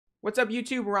What's up,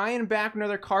 YouTube? Ryan back with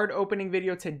another card opening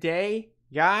video today.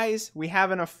 Guys, we have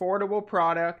an affordable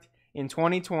product in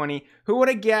 2020. Who would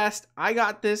have guessed I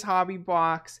got this hobby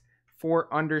box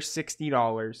for under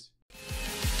 $60?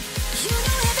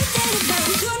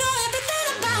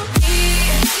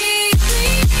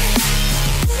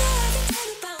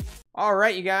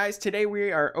 Alright, you guys, today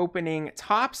we are opening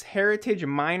Topps Heritage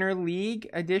Minor League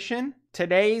Edition.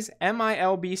 Today's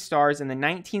MILB stars in the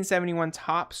 1971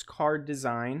 Topps card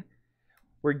design.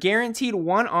 We're guaranteed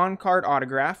one on-card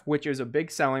autograph, which is a big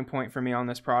selling point for me on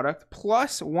this product,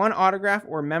 plus one autograph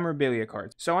or memorabilia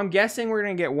card. So I'm guessing we're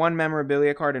going to get one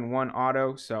memorabilia card and one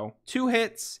auto, so 2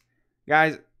 hits.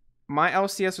 Guys, my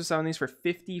LCS was selling these for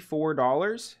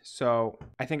 $54, so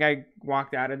I think I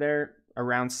walked out of there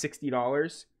around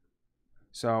 $60.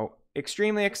 So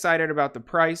extremely excited about the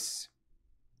price.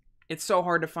 It's so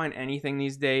hard to find anything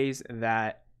these days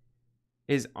that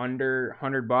is under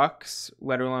 100 bucks,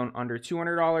 let alone under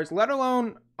 $200, let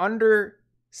alone under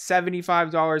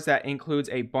 $75. That includes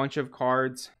a bunch of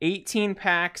cards, 18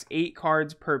 packs, 8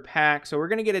 cards per pack. So we're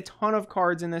going to get a ton of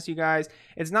cards in this, you guys.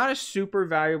 It's not a super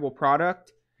valuable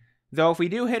product, though. If we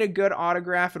do hit a good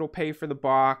autograph, it'll pay for the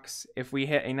box. If we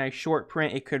hit a nice short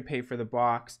print, it could pay for the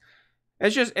box.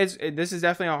 This is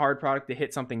definitely a hard product to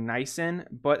hit something nice in,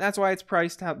 but that's why it's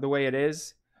priced the way it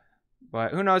is.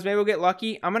 But who knows, maybe we'll get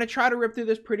lucky. I'm going to try to rip through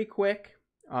this pretty quick.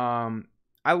 I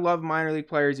love minor league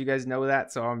players, you guys know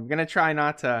that, so I'm going to try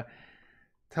not to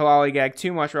lollygag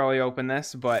too much while we open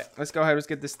this. But let's go ahead, let's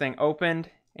get this thing opened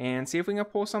and see if we can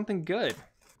pull something good.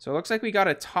 So it looks like we got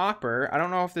a topper. I don't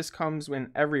know if this comes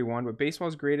in every one, but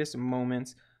baseball's greatest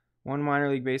moments, one minor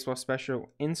league baseball special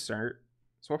insert.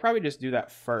 So we'll probably just do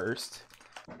that first.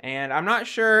 And I'm not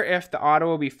sure if the auto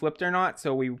will be flipped or not,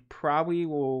 so we probably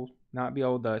will not be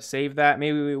able to save that.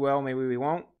 Maybe we will, maybe we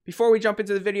won't. Before we jump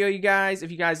into the video, you guys,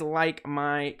 if you guys like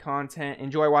my content,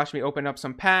 enjoy watching me open up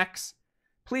some packs,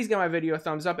 please give my video a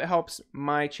thumbs up. It helps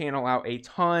my channel out a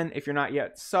ton. If you're not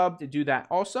yet subbed, do that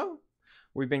also.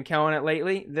 We've been killing it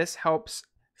lately. This helps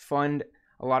fund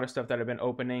a lot of stuff that I've been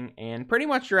opening, and pretty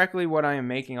much directly what I am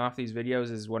making off these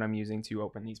videos is what I'm using to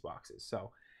open these boxes.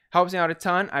 So helps me out a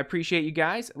ton. I appreciate you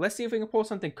guys. Let's see if we can pull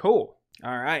something cool.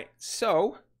 All right,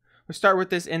 so we'll start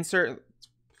with this insert.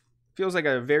 Feels like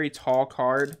a very tall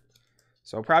card,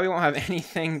 so probably won't have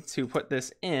anything to put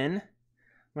this in.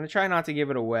 I'm going to try not to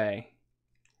give it away.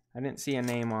 I didn't see a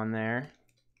name on there.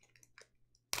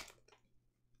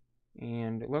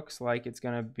 And it looks like it's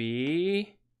going to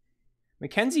be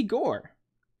Mackenzie Gore.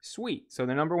 Sweet. So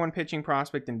the #1 pitching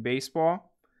prospect in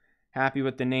baseball. Happy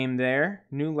with the name there.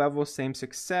 New level, same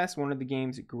success. One of the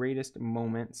game's greatest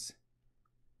moments.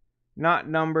 Not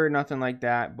numbered, nothing like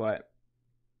that, but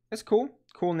it's cool.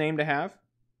 Cool name to have.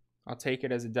 I'll take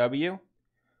it as a W.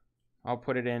 I'll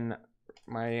put it in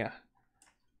my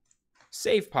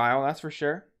save pile, that's for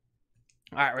sure.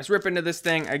 All right, let's rip into this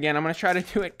thing. Again, I'm going to try to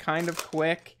do it kind of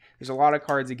quick. There's a lot of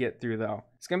cards to get through, though.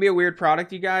 It's going to be a weird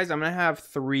product, you guys. I'm going to have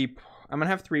three piles. I'm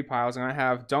going to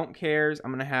have don't cares.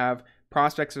 I'm going to have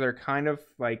prospects that are kind of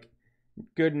like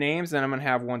good names. Then I'm going to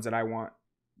have ones that I want,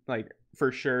 like,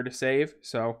 for sure to save.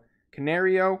 So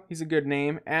Canario, he's a good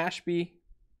name. Ashby,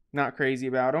 not crazy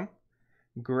about him.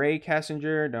 Gray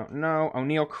Kessinger, don't know.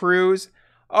 O'Neal Cruz.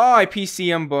 Oh, I PC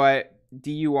him, but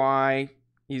DUI.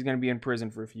 He's going to be in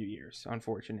prison for a few years,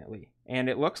 unfortunately. And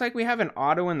it looks like we have an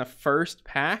auto in the first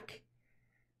pack.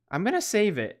 I'm going to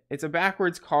save it. It's a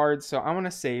backwards card, so I'm going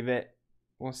to save it.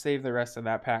 We'll save the rest of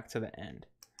that pack to the end.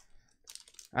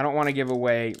 I don't want to give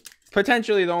away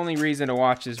potentially the only reason to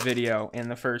watch this video in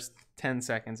the first 10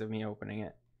 seconds of me opening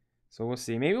it. So we'll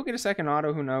see. Maybe we'll get a second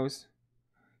auto. Who knows?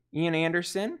 Ian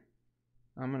Anderson.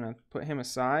 I'm going to put him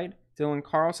aside. Dylan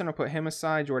Carlson, I'll put him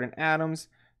aside. Jordan Adams.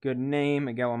 Good name.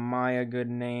 Miguel Amaya. Good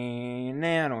name.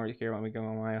 Nah, I don't really care about Miguel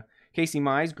Amaya. Casey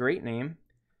Mize. Great name.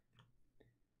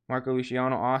 Marco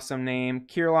Luciano. Awesome name.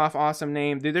 Kirilloff. Awesome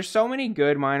name. Dude, there's so many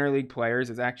good minor league players.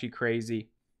 It's actually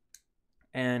crazy.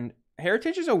 And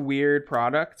Heritage is a weird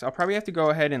product. I'll probably have to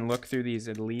go ahead and look through these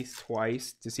at least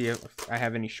twice to see if I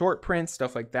have any short prints,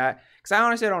 stuff like that. Because I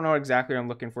honestly don't know exactly what I'm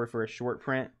looking for a short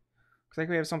print. Looks like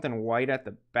we have something white at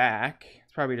the back.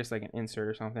 It's probably just like an insert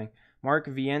or something. Mark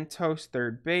Vientos,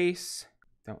 third base.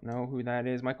 Don't know who that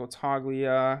is. Michael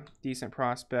Toglia, decent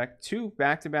prospect. 2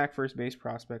 back-to-back first base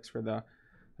prospects for the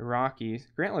Rockies.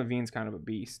 Grant Levine's kind of a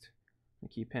beast. I'll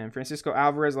keep him. Francisco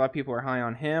Alvarez, a lot of people are high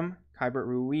on him. Kybert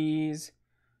Ruiz.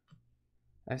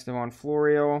 Esteban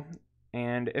Florial.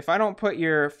 And if I don't put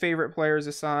your favorite players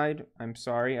aside, I'm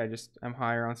sorry. I'm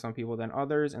higher on some people than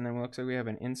others. And then it looks like we have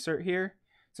an insert here.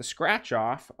 It's a scratch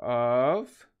off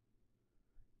of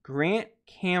Grant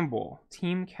Campbell,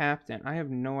 team captain. I have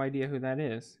no idea who that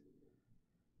is.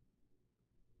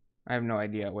 I have no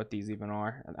idea what these even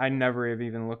are. I never have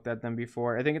even looked at them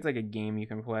before. I think it's like a game you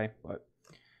can play. But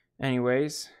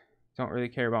anyways, don't really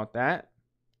care about that.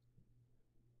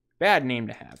 Bad name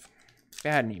to have.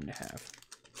 Bad name to have.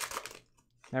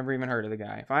 Never even heard of the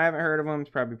guy. If I haven't heard of him, it's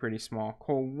probably pretty small.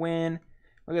 Cole Winn.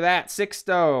 Look at that.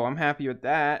 Sixto. I'm happy with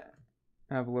that.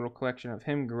 I have a little collection of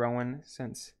him growing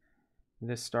since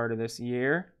this start of this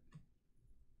year.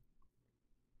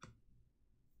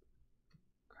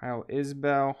 Kyle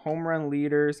Isbell. Home run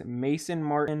leaders. Mason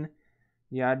Martin,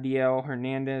 Yadiel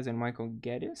Hernandez, and Michael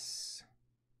Geddes.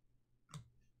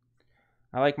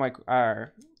 I like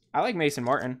Mason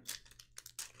Martin.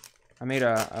 I made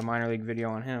a minor league video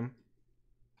on him.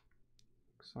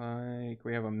 Looks like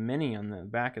we have a mini on the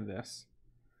back of this.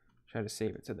 Try to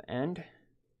save it to the end.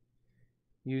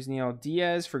 Yusniel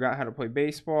Diaz, forgot how to play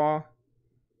baseball.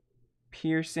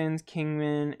 Pearsons,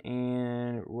 Kingman,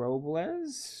 and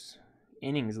Robles.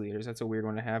 Innings leaders, that's a weird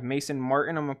one to have. Mason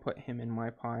Martin, I'm going to put him in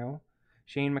my pile.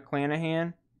 Shane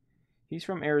McClanahan, he's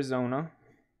from Arizona,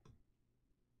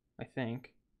 I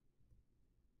think.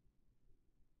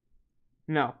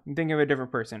 No, I'm thinking of a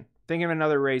different person. Thinking of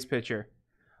another Rays pitcher.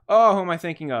 Oh, who am I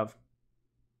thinking of?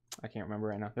 I can't remember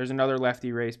right now. There's another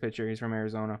lefty Rays pitcher. He's from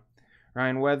Arizona.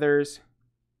 Ryan Weathers.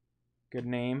 Good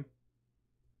name.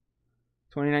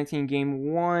 2019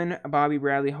 Game 1. Bobby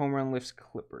Bradley home run lifts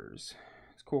Clippers.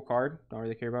 It's a cool card. Don't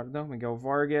really care about it though. Miguel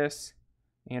Vargas.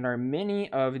 And our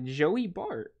mini of Joey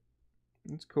Bart.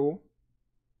 That's cool.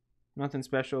 Nothing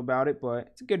special about it, but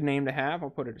it's a good name to have. I'll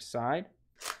put it aside.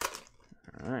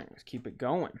 Alright, let's keep it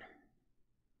going.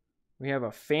 We have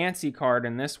a fancy card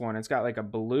in this one. It's got like a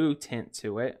blue tint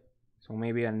to it. So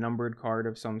maybe a numbered card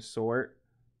of some sort.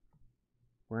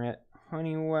 We're at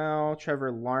Honeywell.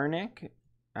 Trevor Larnach.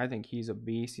 I think he's a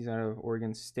beast. He's out of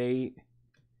Oregon State.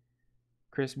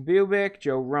 Chris Bubick.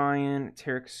 Joe Ryan.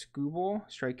 Tarek Skubal.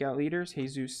 Strikeout leaders.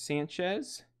 Jesus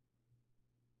Sanchez.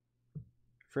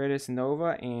 Fredis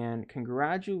Nova. And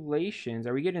congratulations.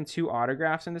 Are we getting 2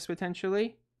 autographs in this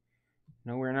potentially?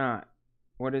 No, we're not.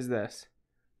 What is this?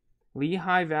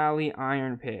 Lehigh Valley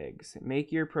Iron Pigs.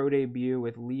 Make your pro debut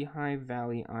with Lehigh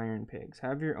Valley Iron Pigs.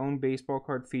 Have your own baseball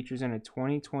card features in a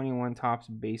 2021 Topps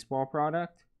baseball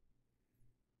product.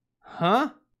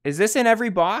 Huh? Is this in every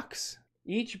box?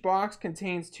 Each box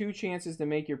contains 2 chances to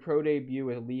make your pro debut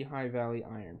with Lehigh Valley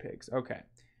Iron Pigs. Okay.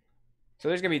 So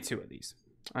there's going to be 2 of these.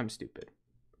 I'm stupid.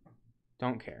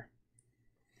 Don't care.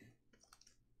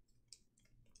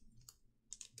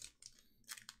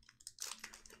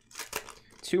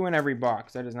 Two in every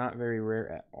box. That is not very rare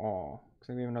at all. Looks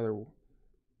like we have another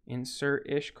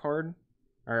insert-ish card.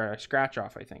 Or a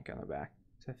scratch-off, I think, on the back.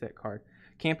 It's a thick card.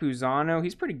 Campuzano,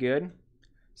 he's pretty good.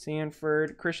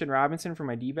 Sanford. Christian Robinson for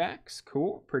my D-backs.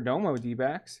 Cool. Perdomo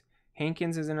D-backs.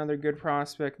 Hankins is another good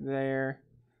prospect there.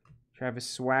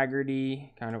 Travis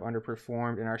Swaggerty, kind of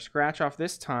underperformed. And our scratch-off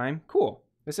this time. Cool.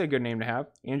 This is a good name to have.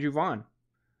 Andrew Vaughn.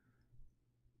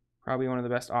 Probably one of the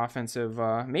best offensive,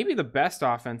 maybe the best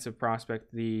offensive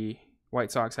prospect the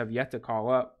White Sox have yet to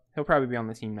call up. He'll probably be on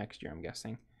the team next year, I'm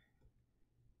guessing.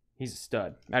 He's a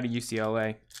stud. Out of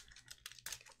UCLA.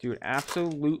 Dude,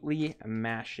 absolutely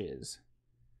mashes.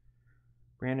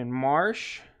 Brandon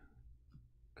Marsh.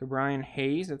 Cabrian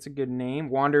Hayes, that's a good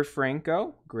name. Wander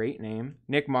Franco, great name.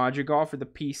 Nick Madrigal for the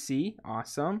PC,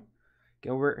 awesome.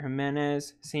 Gilbert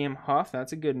Jimenez. Sam Huff,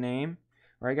 that's a good name.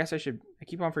 Or I guess I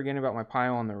keep on forgetting about my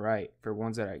pile on the right for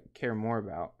ones that I care more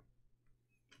about.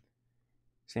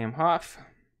 Sam Huff.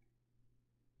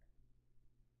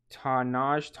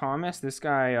 Tanaj Thomas. This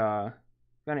guy got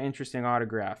an interesting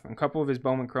autograph. On a couple of his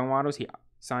Bowman Chrome autos, he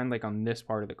signed like on this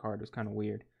part of the card. It was kind of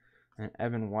weird. And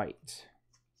Evan White.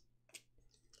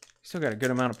 Still got a good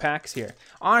amount of packs here.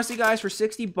 Honestly, guys, for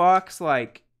 60 bucks,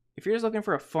 like, if you're just looking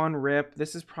for a fun rip,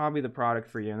 this is probably the product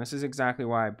for you. And this is exactly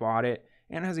why I bought it.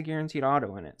 And it has a guaranteed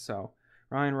auto in it. So,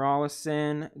 Ryan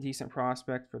Rollison, decent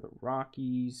prospect for the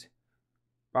Rockies.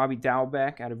 Bobby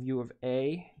Dalbec out of U of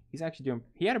A. He's actually doing,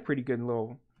 he had a pretty good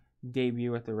little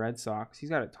debut at the Red Sox. He's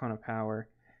got a ton of power.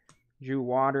 Drew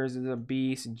Waters is a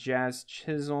beast. Jazz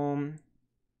Chisholm,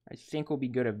 I think will be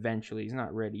good eventually. He's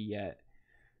not ready yet.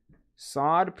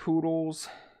 Sod Poodles.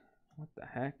 What the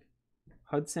heck?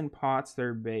 Hudson Potts,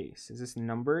 third base. Is this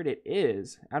numbered? It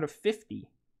is. Out of 50.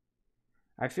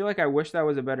 I feel like I wish that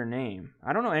was a better name.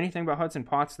 I don't know anything about Hudson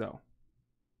Potts, though.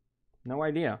 No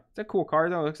idea. It's a cool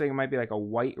card, though. It looks like it might be like a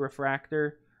white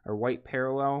refractor or white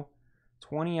parallel.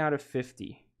 20 out of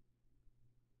 50.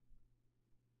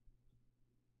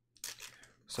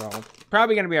 So,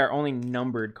 probably going to be our only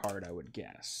numbered card, I would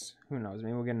guess. Who knows?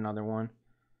 Maybe we'll get another one.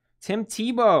 Tim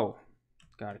Tebow.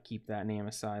 Got to keep that name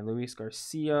aside. Luis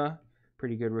Garcia.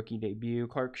 Pretty good rookie debut.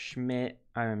 Clark Schmidt.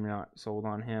 I am not sold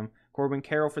on him. Corbin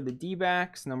Carroll for the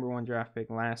D-backs. #1 draft pick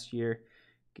last year.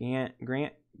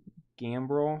 Grant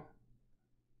Gambrell.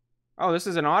 Oh, this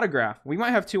is an autograph. We might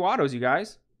have 2 autos, you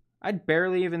guys. I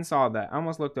barely even saw that. I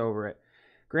almost looked over it.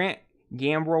 Grant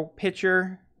Gambrell,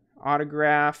 pitcher,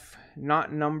 autograph,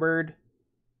 not numbered.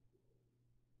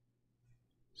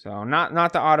 So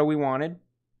not the auto we wanted,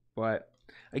 but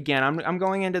again, I'm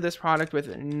going into this product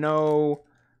with no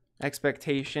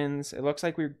expectations. It looks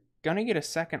like we're gonna get a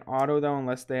second auto though,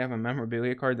 unless they have a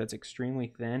memorabilia card that's extremely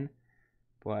thin.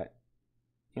 But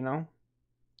you know,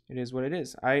 it is what it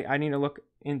is. I need to look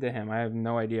into him. I have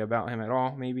no idea about him at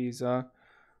all. Maybe he's a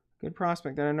good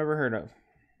prospect that I've never heard of.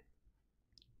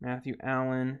 Matthew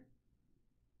Allen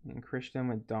and Christian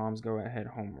with Dom's go-ahead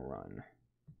home run.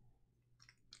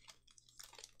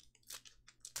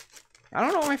 I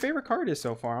don't know what my favorite card is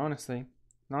so far, honestly.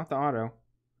 Not the auto.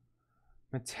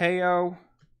 Mateo,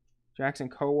 Jackson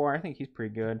Kowar. I think he's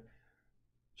pretty good.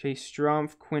 Chase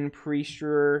Strumpf, Quinn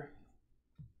Priester,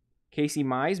 Casey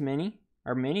Mize mini.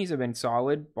 Our minis have been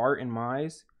solid. Bart and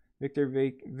Mize.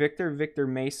 Victor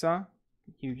Mesa.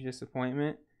 Huge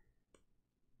disappointment.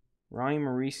 Ronnie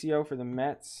Mauricio for the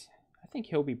Mets. I think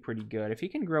he'll be pretty good. If he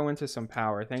can grow into some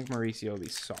power, I think Mauricio will be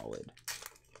solid.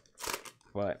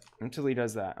 But until he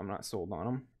does that, I'm not sold on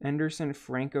him. Anderson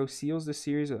Franco seals the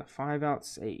series with a 5-out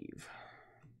save.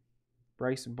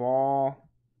 Bryce Ball,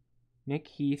 Nick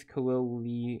Heath, Khalil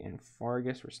Lee, and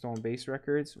Fargas for stolen base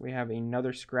records. We have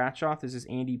another scratch off. This is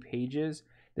Andy Pages.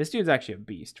 This dude's actually a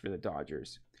beast for the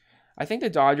Dodgers. I think the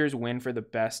Dodgers win for the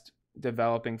best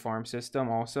developing farm system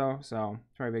also, so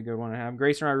it's probably a good one to have.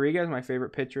 Grayson Rodriguez, my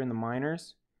favorite pitcher in the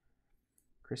minors.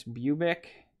 Chris Bubick.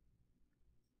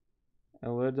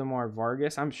 Elidamar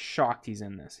Vargas. I'm shocked he's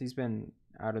in this. He's been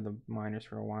out of the minors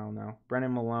for a while now.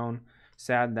 Brennan Malone.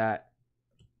 Sad that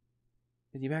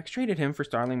the D-backs traded him for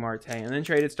Starling Marte and then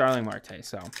traded Starling Marte,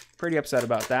 so pretty upset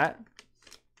about that.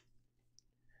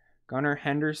 Gunnar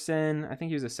Henderson. I think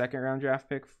he was a second-round draft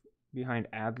pick behind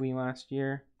Adley last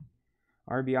year.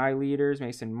 RBI leaders,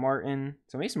 Mason Martin.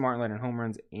 So Mason Martin led in home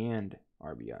runs and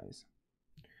RBIs.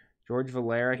 George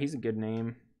Valera, he's a good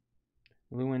name.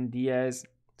 Lewin Diaz.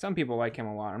 Some people like him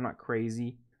a lot. I'm not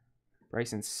crazy.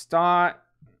 Bryson Stott.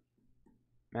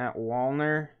 Matt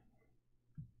Wallner.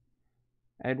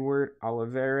 Edward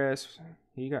Olivares.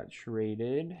 He got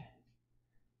traded.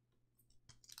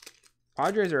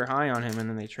 Padres are high on him, and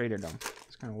then they traded him.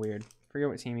 It's kind of weird. Forget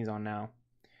what team he's on now.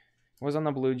 Was on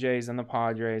the Blue Jays and the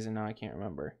Padres, and now I can't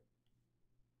remember.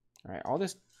 All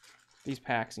right, these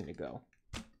packs need to go.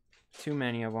 Too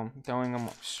many of them. Throwing them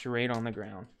straight on the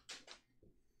ground.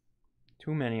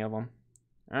 Too many of them.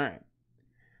 All right.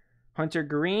 Hunter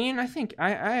Green. I think I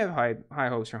have high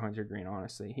hopes for Hunter Green,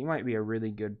 honestly. He might be a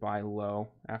really good buy low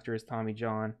after his Tommy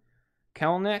John.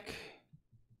 Kelnick.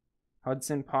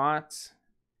 Hudson Potts.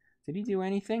 Did he do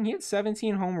anything? He had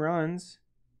 17 home runs.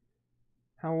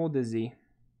 How old is he?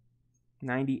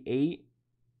 98.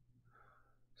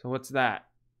 So what's that?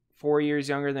 4 years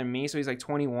younger than me, so he's like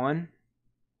 21.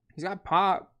 He's got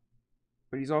pop,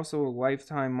 but he's also a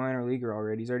lifetime minor leaguer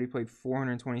already. He's already played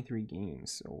 423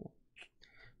 games, so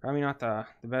probably not the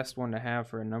best one to have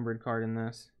for a numbered card in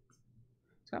this.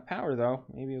 He's got power, though.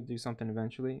 Maybe he'll do something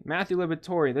eventually. Matthew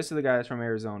Liberatore. This is the guy that's from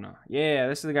Arizona. Yeah,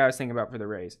 this is the guy I was thinking about for the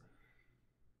Rays.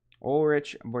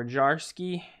 Ulrich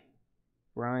Borjarski.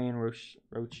 Brian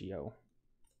Rocchio.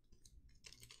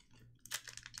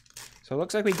 So it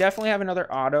looks like we definitely have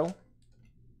another auto.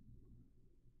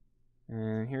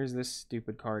 And here's this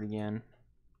stupid card again.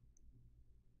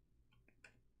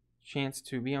 Chance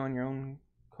to be on your own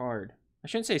card. I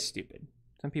shouldn't say stupid.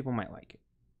 Some people might like it.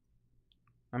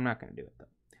 I'm not going to do it,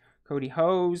 though. Cody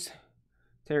Hose.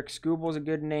 Tarek Skubal is a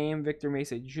good name. Victor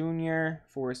Mesa Jr.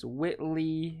 Forrest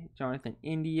Whitley. Jonathan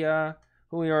India.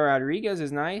 Julio Rodriguez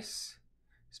is nice.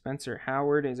 Spencer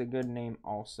Howard is a good name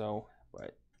also,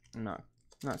 but I'm not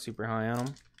super high on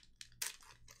him.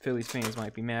 Phillies fans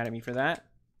might be mad at me for that.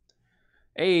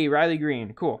 Hey, Riley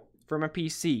Green. Cool. From a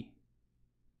PC.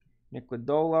 Nick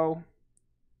Lodolo.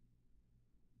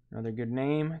 Another good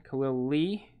name. Khalil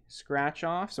Lee. Scratch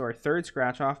off. So our third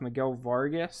scratch off. Miguel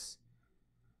Vargas.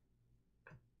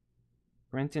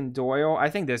 Brenton Doyle. I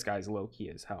think this guy's low-key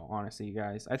as hell, honestly, you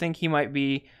guys. I think he might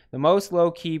be the most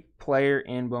low-key player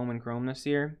in Bowman Chrome this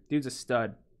year. Dude's a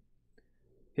stud.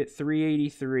 Hit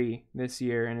 383 this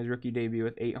year in his rookie debut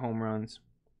with 8 home runs.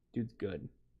 Dude's good.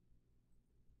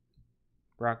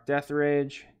 Brock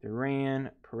Deathridge,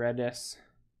 Duran, Paredes.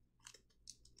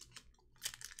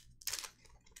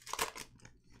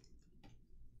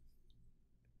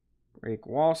 Rake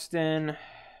Walston.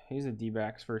 He's a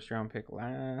D-backs first-round pick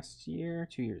last year,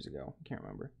 2 years ago. I can't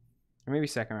remember. Or maybe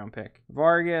second-round pick.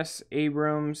 Vargas,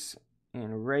 Abrams,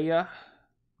 and Rhea.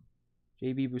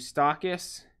 JB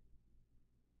Bustakis.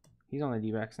 He's on the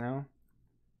D-backs now.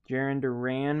 Jaron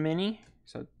Duran mini.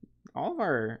 So all of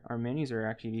our minis are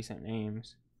actually decent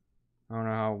names. I don't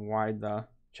know how wide the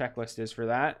checklist is for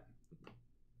that.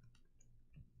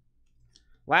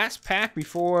 Last pack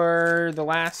before the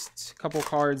last couple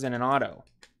cards in an auto.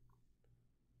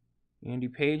 Andy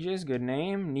Pages, good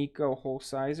name. Nico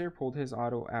Holsizer pulled his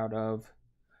auto out of...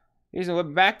 These are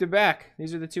back-to-back.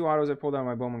 These are the two autos I pulled out of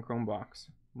my Bowman Chrome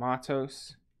box.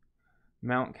 Matos.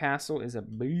 Mountcastle is a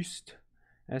beast.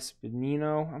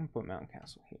 Espinino. I'm going to put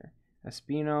Mountcastle here.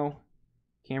 Espino.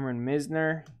 Cameron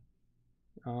Misner.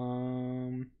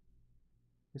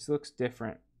 This looks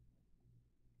different.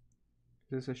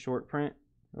 Is this a short print?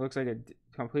 It looks like a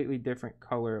completely different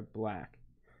color of black.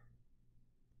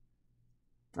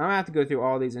 I'm going to have to go through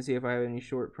all these and see if I have any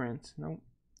short prints. Nope.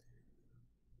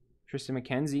 Tristan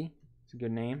McKenzie. It's a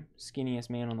good name. Skinniest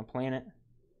man on the planet.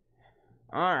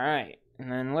 Alright.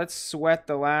 And then let's sweat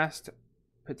the last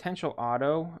potential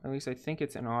auto. At least I think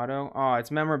it's an auto. Oh,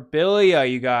 it's memorabilia,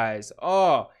 you guys.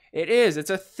 Oh, it is. It's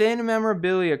a thin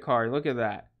memorabilia card. Look at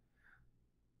that.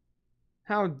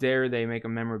 How dare they make a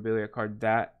memorabilia card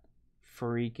that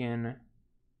freaking...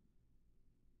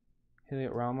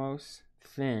 Heliot Ramos.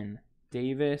 Thin.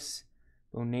 Davis.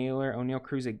 Bo Naylor. O'Neal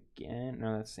Cruz again.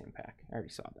 No, that's the same pack. I already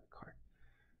saw that card.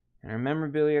 And a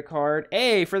memorabilia card.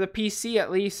 Hey, for the PC at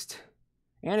least.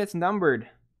 And it's numbered.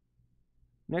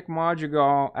 Nick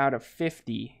Madrigal out of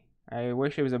 50. I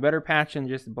wish it was a better patch than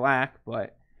just black,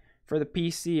 but for the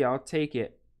PC, I'll take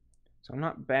it. So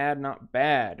not bad, not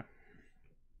bad.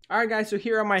 Alright guys, so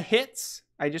here are my hits.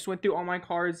 I just went through all my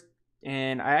cards,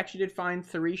 and I actually did find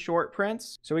 3 short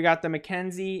prints. So we got the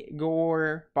Mackenzie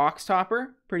Gore box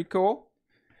topper. Pretty cool.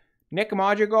 Nick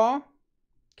Madrigal,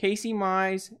 Casey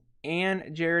Mize,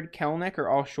 and Jared Kelenic are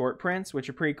all short prints, which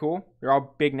are pretty cool. They're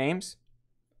all big names.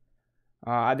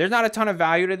 There's not a ton of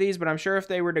value to these, but I'm sure if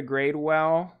they were to grade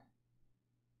well,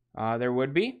 there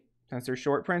would be. Since they're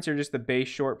short prints, they're just the base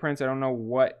short prints. I don't know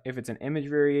what, if it's an image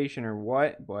variation or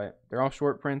what, but they're all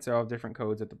short prints. They all have different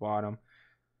codes at the bottom.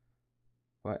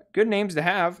 But good names to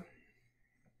have.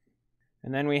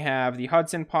 And then we have the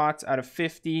Hudson Potts out of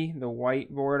 50, the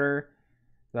white border.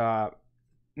 The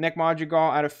Nick Madrigal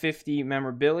out of 50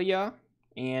 memorabilia.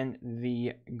 And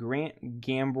the Grant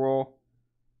Gambrell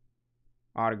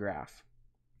autograph.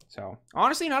 So,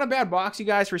 honestly, not a bad box, you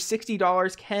guys. For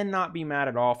 $60, cannot be mad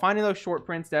at all. Finding those short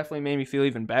prints definitely made me feel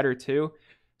even better, too.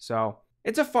 So,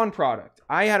 it's a fun product.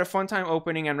 I had a fun time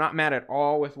opening. I'm not mad at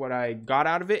all with what I got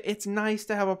out of it. It's nice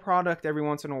to have a product every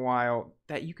once in a while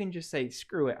that you can just say,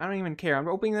 screw it, I don't even care. I'm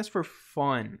opening this for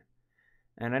fun.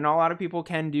 And I know a lot of people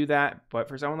can do that, but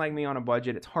for someone like me on a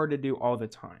budget, it's hard to do all the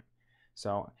time.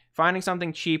 So, finding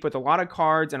something cheap with a lot of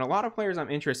cards and a lot of players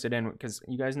I'm interested in, because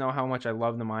you guys know how much I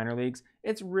love the minor leagues.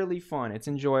 It's really fun. It's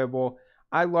enjoyable.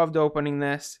 I loved opening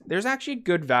this. There's actually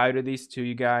good value to these too,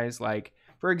 you guys. Like,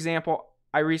 for example,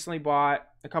 I recently bought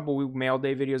a couple mail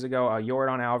day videos ago a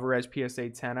Yordan Alvarez PSA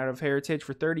 10 out of Heritage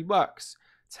for $30.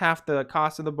 It's half the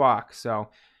cost of the box. So,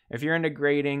 if you're into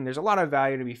grading, there's a lot of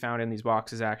value to be found in these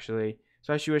boxes, actually,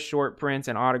 especially with short prints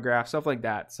and autographs, stuff like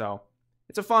that. So,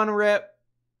 it's a fun rip.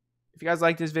 If you guys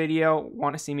like this video,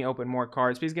 want to see me open more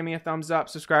cards, please give me a thumbs up,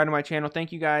 subscribe to my channel.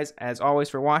 Thank you guys, as always,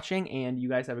 for watching, and you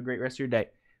guys have a great rest of your day.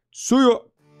 See ya!